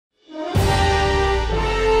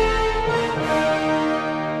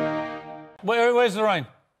where's Lorraine?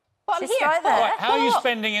 Well, She's right there. Right, how are you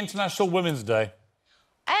spending International Women's Day?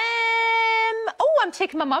 Oh, I'm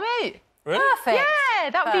taking my mum out. Really? Perfect. Yeah,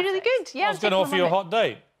 that would be really good. Yeah, I was going to offer you a hot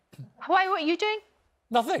date. Why, what are you doing?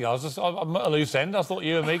 Nothing. I'm at a loose end. I thought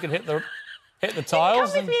you and me could hit the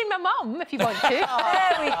tiles. Come with me and my mum if you want to.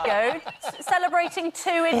 There we go. Celebrating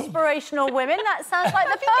 2 inspirational women. That sounds like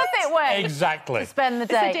the perfect way Exactly. to spend the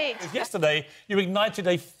day. Yesterday, you ignited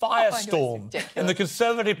a firestorm in the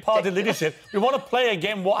Conservative Party leadership. We want to play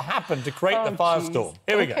again what happened to create the firestorm.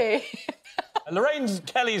 Here we go. Lorraine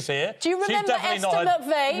Kelly's here. Do you remember Esther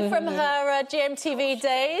McVeigh from her GMTV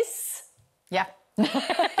days? Yeah.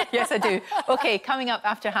 Yes, I do. OK, coming up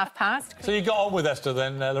after past. So you got on with Esther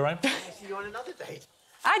then, Lorraine? I see you on another date.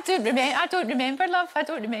 I don't remember, love. I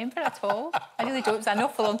don't remember at all. I really don't. It was an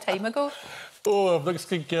awful long time ago. Oh, looks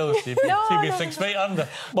good girl, she'd be 6 feet under.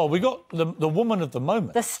 Well, we got the woman of the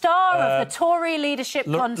moment. The star of the Tory leadership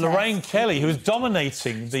contest. Lorraine Kelly, who is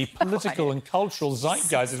dominating the political and cultural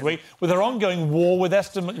zeitgeist this week with her ongoing war with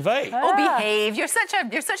Esther McVeigh. Oh, behave. You're such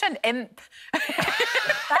an imp.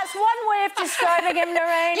 That's one way of describing him,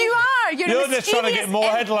 Lorraine. You are. You're just trying to get more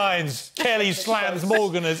headlines. Kelly slams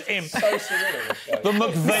Morgan as imp. The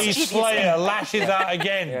McVeigh slayer lashes out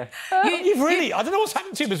again. Yeah. You've really... I don't know what's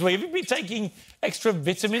happened to you this week. Have you been taking extra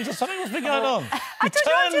vitamins or something? What's been going on? You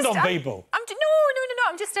turned on people. No.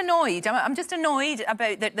 I'm just annoyed. I'm just annoyed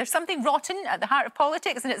about that. There's something rotten at the heart of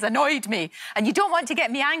politics, and it's annoyed me. And you don't want to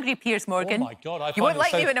get me angry, Piers Morgan. Oh my God! You won't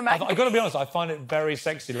like me when I'm angry. I've got to be honest. I find it very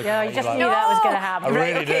sexy looking. Yeah, you just knew that was going to happen.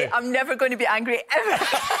 I really do. I'm never going to be angry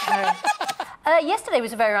ever. Yesterday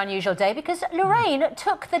was a very unusual day because Lorraine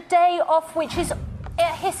took the day off, which is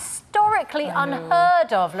historically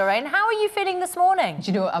unheard of. Lorraine, how are you feeling this morning?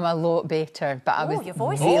 Do you know, I'm a lot better, but I was... your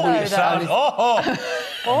voice is Oh, low, you sound...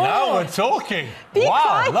 Now we're talking.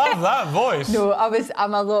 Wow, love that voice. No,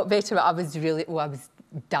 I'm a lot better, but I was really... I was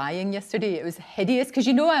dying yesterday. It was hideous, because,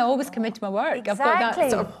 you know, I always come into my work. Exactly. I've got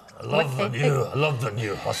that sort of... I love the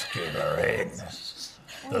new husky, Lorraine.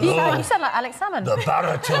 You sound like Alex Salmond. The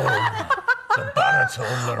baritone. The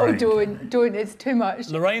baritone, Lorraine. Oh, don't, it's too much.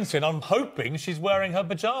 Lorraine said, I'm hoping she's wearing her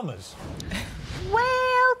pyjamas.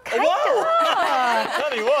 Well, kind of.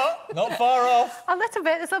 Tell you what, not far off. A little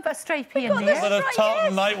bit. There's a little bit of stripy in there. A bit of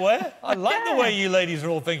tartan nightwear. I like the way you ladies are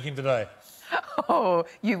all thinking today. Oh,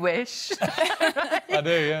 you wish. I do,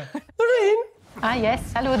 yeah. Lorraine. Ah,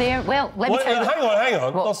 yes. Hello there. Well, let me tell you... Hang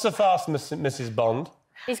on. Not so fast, Mrs. Bond.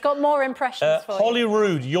 He's got more impressions for you.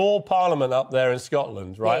 Holyrood, your parliament up there in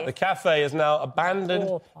Scotland, right? Yes. The cafe has now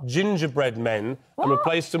abandoned gingerbread men and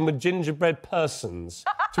replaced them with gingerbread persons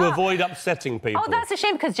to avoid upsetting people. Oh, that's a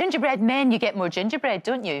shame, because gingerbread men, you get more gingerbread,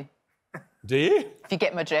 don't you? Do you? If you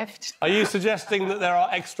get my drift. Are you suggesting that there are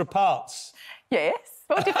extra parts? Yes.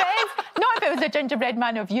 Well, it depends. Not if it was a gingerbread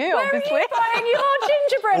man of you, obviously. Where are you buying your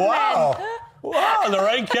gingerbread men? Wow,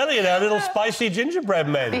 Lorraine Kelly and our little spicy gingerbread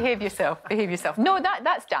men. Behave yourself, behave yourself. No,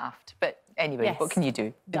 that's daft, but anyway, Yes. what can you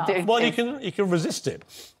do? Well, you can resist it.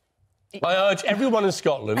 I urge everyone in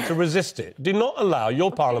Scotland to resist it. Do not allow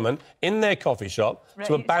your parliament in their coffee shop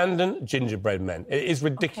to abandon gingerbread men. It is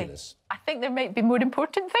ridiculous. I think there might be more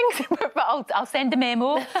important things, but I'll send a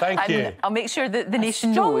memo. Thank you. I'll make sure that the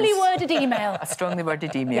nation Strongly knows. worded email. A strongly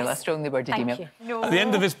worded email, Yes. a strongly worded Thank email. you. No. At the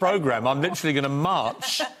end of this programme, I'm literally going to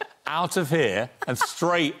march out of here and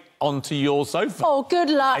straight onto your sofa. Oh, good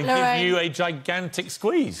luck, and Lorraine. give you a gigantic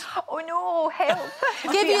squeeze. Oh, no, help.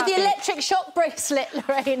 Give you the electric shock bracelet,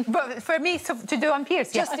 Lorraine. But for me to do on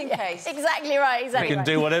Piers, Just in case. Exactly right, exactly You can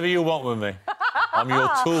do whatever you want with me. I'm your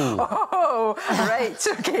tool. Oh, right,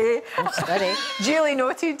 OK. Ready. Duly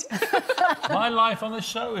noted. My life on the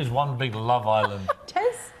show is one big love island.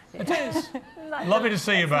 It is. Lovely to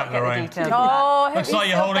see you back, Lorraine. Oh, Looks like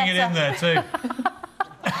you're holding it in there too.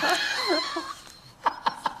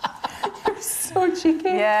 So cheeky.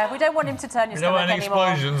 Yeah, we don't want him to turn his You don't stomach want any anymore.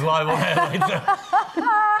 explosions live on air later.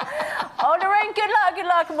 Oh, Lorraine, good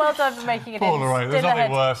luck, and well done for making it Poor in. Lorraine, there's Still nothing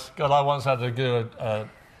ahead. worse. God, I once had to do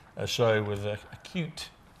a show with acute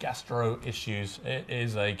gastro issues. It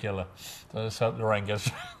is a killer. So let's hope Lorraine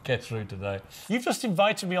gets through today. You've just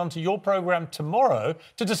invited me onto your programme tomorrow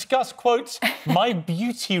to discuss, quotes, my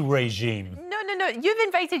beauty regime. No. You've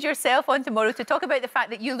invited yourself on tomorrow to talk about the fact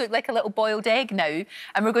that you look like a little boiled egg now,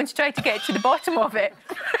 and we're going to try to get to the bottom of it.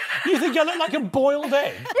 You think I look like a boiled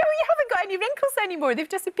egg? Yeah, well, you haven't got any wrinkles anymore. They've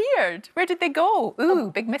disappeared. Where did they go?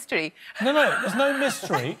 Ooh, big mystery. No, there's no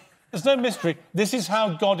mystery. There's no mystery. This is how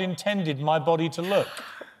God intended my body to look.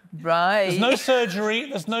 Right. There's no surgery,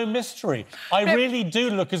 there's no mystery. I really do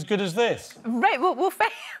look as good as this. Right, we'll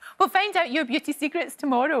We'll find out your beauty secrets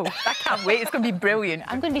tomorrow. I can't wait. It's going to be brilliant.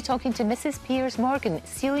 I'm going to be talking to Mrs. Piers Morgan.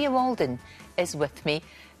 Celia Walden is with me.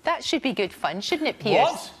 That should be good fun, shouldn't it, Piers?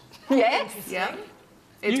 What? Yes. Yeah.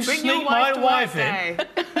 You sneak my wife in?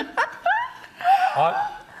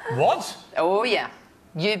 What? Oh, yeah.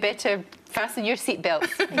 You better fasten your seatbelts,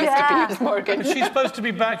 Mr. Piers Morgan. She's supposed to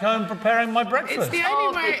be back home preparing my breakfast. It's the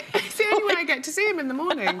only way. It's the only way I get to see him in the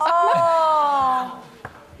mornings. Oh.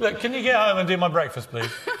 Look, can you get home and do my breakfast, please?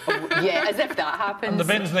 Yeah, as if that happens. And the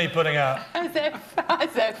bins need putting out. As if.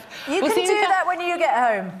 You can do that when you get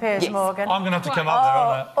home, Piers Morgan. I'm going to have to come up there,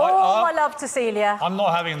 aren't I? My love to Celia. I'm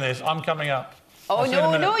not having this. I'm coming up. Oh,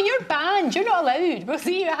 no, you're banned. You're not allowed. We'll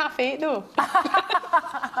see you at 8:30, though.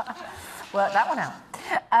 Work that one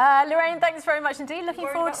out. Lorraine, thanks very much indeed. Looking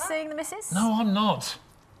forward to seeing the missus? No, I'm not.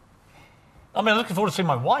 I mean, I'm looking forward to seeing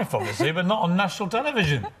my wife, obviously, but not on national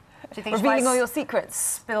television. Do you think Revealing all your secrets.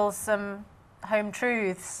 spill some home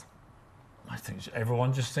truths? I think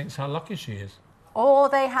everyone just thinks how lucky she is. Or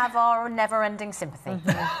they have our never-ending sympathy.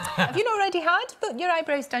 Have you not already had your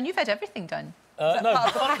eyebrows done? You've had everything done. No,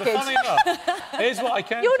 but funny enough, here's what I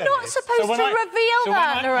can You're tell not you. supposed to reveal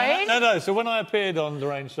that, Lorraine. No. So when I appeared on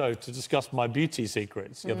Lorraine's show to discuss my beauty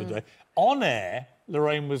secrets the other day, on air,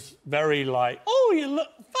 Lorraine was very like, "Oh, you look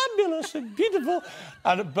fabulous and beautiful,"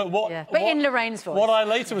 But in Lorraine's voice. What I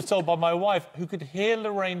later was told by my wife, who could hear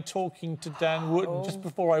Lorraine talking to Dan Wootton just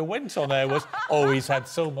before I went on air, was, "Oh, he's had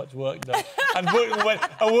so much work done." And Wootton went,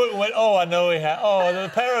 "Oh, I know he had. Oh, there were a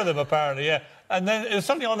pair of them apparently, yeah." And then it was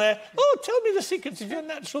something on there, "Oh, tell me the secrets of your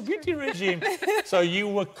natural beauty regime." So you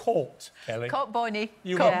were caught, Kelly. Caught Bonnie.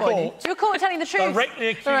 You were caught. You're caught telling the truth. Directly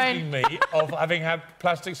accusing me of having had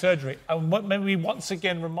plastic surgery. And let me once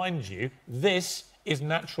again remind you, this is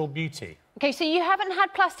natural beauty. OK, so you haven't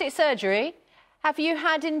had plastic surgery. Have you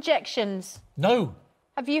had injections? No.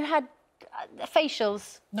 Have you had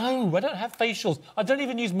facials? No, I don't have facials. I don't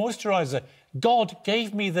even use moisturiser. God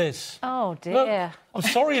gave me this. Oh, dear. Look, I'm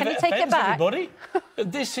sorry if Can it you take it offends back? everybody.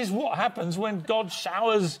 This is what happens when God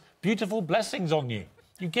showers beautiful blessings on you.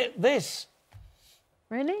 You get this.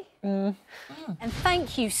 Really? And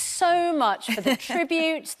thank you so much for the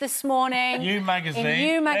tribute this morning. You magazine. In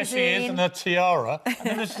You There she is magazine. in her tiara. And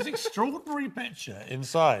then there's this extraordinary picture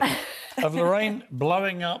inside of Lorraine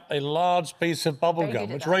blowing up a large piece of bubble Very gum, good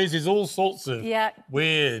at which that. raises all sorts of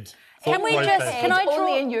weird. Can we thought-provoking- just... Can I draw...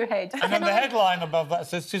 Only in your head. And then the headline above that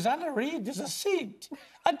says, "Susanna Reid is a saint.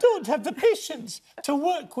 I don't have the patience to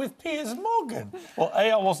work with Piers Morgan." Well, A,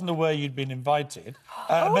 I wasn't aware you'd been invited.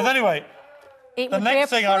 But anyway, It the would be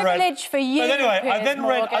next a thing I read... privilege for you, But anyway, I Piers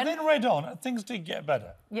Morgan. then read on, and things did get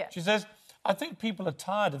better. Yeah. She says, "I think people are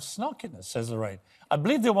tired of snarkiness," says Lorraine. "I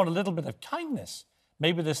believe they want a little bit of kindness.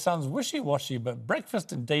 Maybe this sounds wishy-washy, but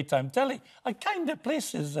breakfast and daytime telly are kinder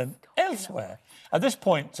places than elsewhere." At this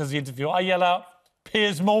point, says the interviewer, I yell out,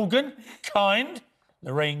 "Piers Morgan, kind?"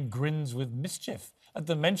 Lorraine grins with mischief at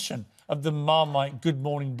the mention of the Marmite Good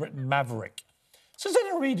Morning Britain maverick.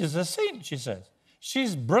 "Susanna Reid is a saint," she says.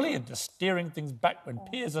 "She's brilliant at steering things back when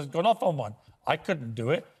Piers has gone off on one. I couldn't do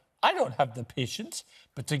it. I don't have the patience,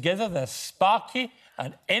 but together they're sparky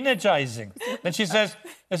and energising." Then she says,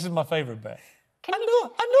 this is my favourite bit. I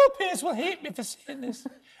know Piers will hate me for saying this,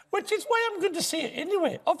 which is why I'm going to say it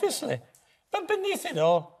anyway, obviously. But beneath it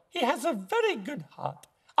all, he has a very good heart.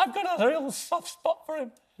 I've got a real soft spot for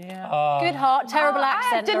him. Yeah. Good heart, terrible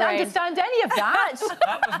accent, I didn't Lorraine. understand any of that.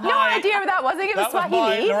 That was No idea what that was. I think it was That was my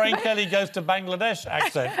Swahili. Lorraine Kelly goes to Bangladesh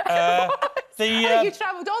accent. You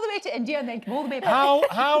travelled all the way to India and then came all the way back.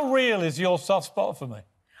 How real is your soft spot for me?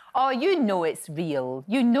 Oh, you know it's real.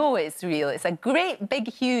 You know it's real. It's a great,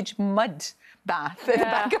 big, huge mud bath at the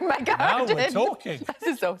back of my Now garden. we're talking.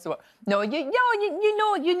 This is also... No, you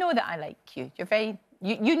know that I like you. You're very...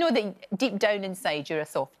 You know that deep down inside you're a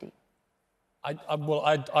softie.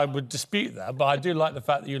 I would dispute that, but I do like the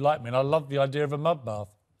fact that you like me, and I love the idea of a mud bath.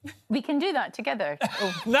 We can do that together.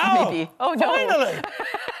 Oh, No! maybe. Oh, no. Finally!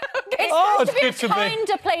 It's Oh, supposed it's to be good to a be-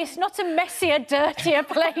 kinder place, not a messier, dirtier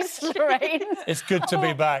place, Lorraine. It's good to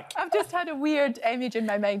be back. I've just had a weird image in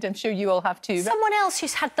my mind. I'm sure you all have too. Someone else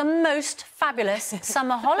who's had the most fabulous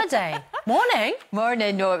summer holiday. Morning.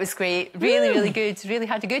 Morning. No, it was great. Really, really good. Really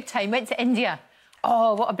had a good time. Went to India.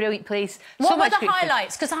 Oh, what a brilliant place. What were much the great food.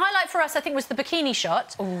 highlights? Because the highlight for us, I think, was the bikini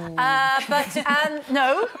shot.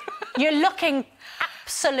 No, you're looking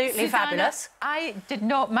absolutely Susanna, fabulous. I did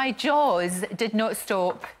not. My jaws did not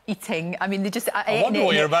stop eating. I mean, they just. I wonder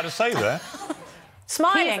what you're about to say there.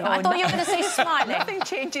 Smiling. I thought you were going to say smiling.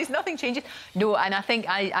 Nothing changes. No, and I think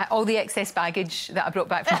all the excess baggage that I brought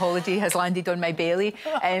back from holiday has landed on my belly.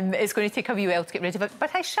 It's going to take a wee while to get rid of it,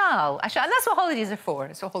 but I shall. And that's what holidays are for.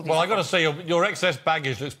 Well, I've got to say, your excess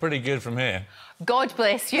baggage looks pretty good from here. God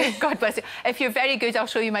bless you. God bless you. If you're very good, I'll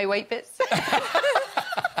show you my white bits.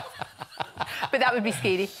 But that would be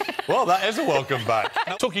scary. Well, that is a welcome back.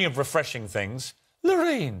 Now, talking of refreshing things,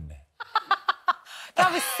 Lorraine.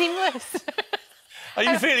 That was seamless. Are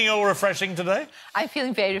you feeling all refreshing today? I'm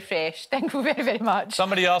feeling very refreshed. Thank you very, very much.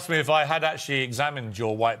 Somebody asked me if I had actually examined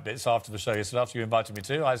your white bits after the show yesterday, after you invited me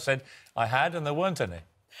to. I said I had, and there weren't any.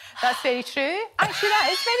 That's very true. Actually, that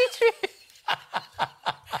is very true.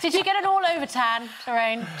 Did you get an all-over tan,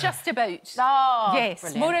 Lorraine? Just about. Oh, yes,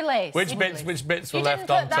 brilliant. more or less. Which bits were left You didn't put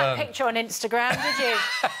that unturned? picture on Instagram, did you?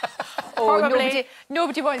 Oh, Probably.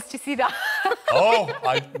 nobody wants to see that. Oh,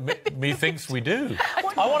 methinks we do.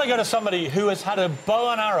 I want to go to somebody who has had a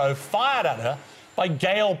bow and arrow fired at her by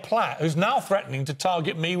Gail Platt, who's now threatening to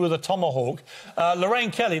target me with a tomahawk.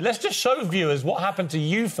 Lorraine Kelly, let's just show viewers what happened to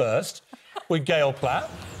you first with Gail Platt.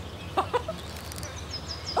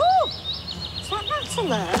 Oh! Is that metal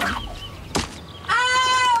there?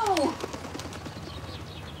 Ow!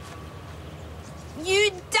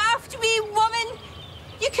 You daft wee woman!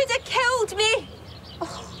 You could have killed me!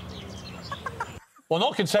 Well,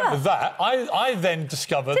 not content with that, I then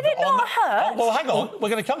discovered... Did it not hurt? Well, hang on, we're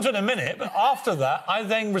going to come to it in a minute, but after that, I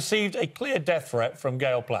then received a clear death threat from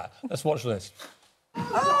Gail Platt. Let's watch this.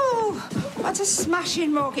 Oh, what a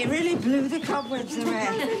smashing mug. It really blew the cobwebs away.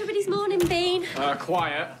 How's everybody's morning been?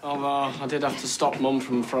 Quiet, although I did have to stop Mum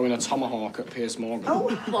from throwing a tomahawk at Piers Morgan. Oh,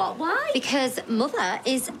 what? Why? Because Mother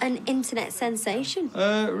is an internet sensation.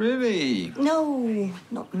 Really? No,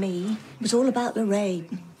 not me. It was all about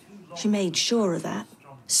Lorraine. She made sure of that.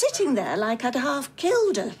 Sitting there like I'd half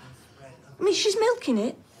killed her. I mean, she's milking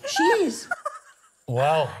it. She is.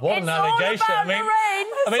 Well, what an allegation. All about Lorraine.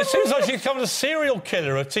 It seems like she's become a serial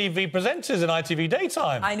killer of TV presenters in ITV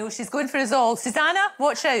daytime. I know, she's going for us all. Susanna,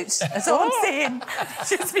 watch out. That's all I'm saying.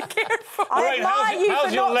 Just be careful. Lorraine,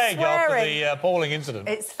 how's your leg after the appalling incident?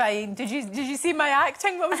 It's fine. Did you see my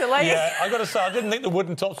acting? What was it like? Yeah, I've got to say, I didn't think the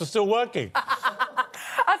wooden tops were still working.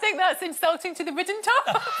 I think that's insulting to the wooden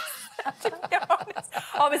tops. To be honest.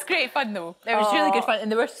 Oh, it was great fun though. It was really good fun,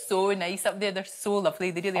 and they were so nice up there. They're so lovely.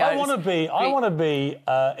 They really are. I want to be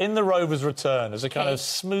in the Rover's Return as a kind of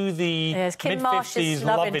smoothie mid-50s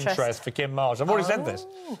love interest for Kim Marsh. I've already said this.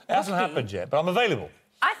 It hasn't happened yet, but I'm available.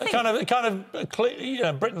 I think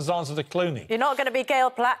Britain's answer to Clooney. You're not going to be Gail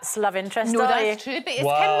Platt's love interest, no, are you? that's true. But is Kim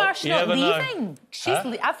Marsh not leaving?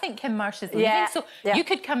 Huh? I think Kim Marsh is leaving. So you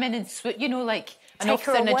could come in and like an Take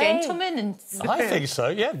officer her and a away. gentleman and. I think so.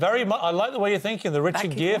 Yeah, very much. I like the way you're thinking. The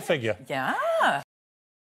Richard Gere figure. Yeah.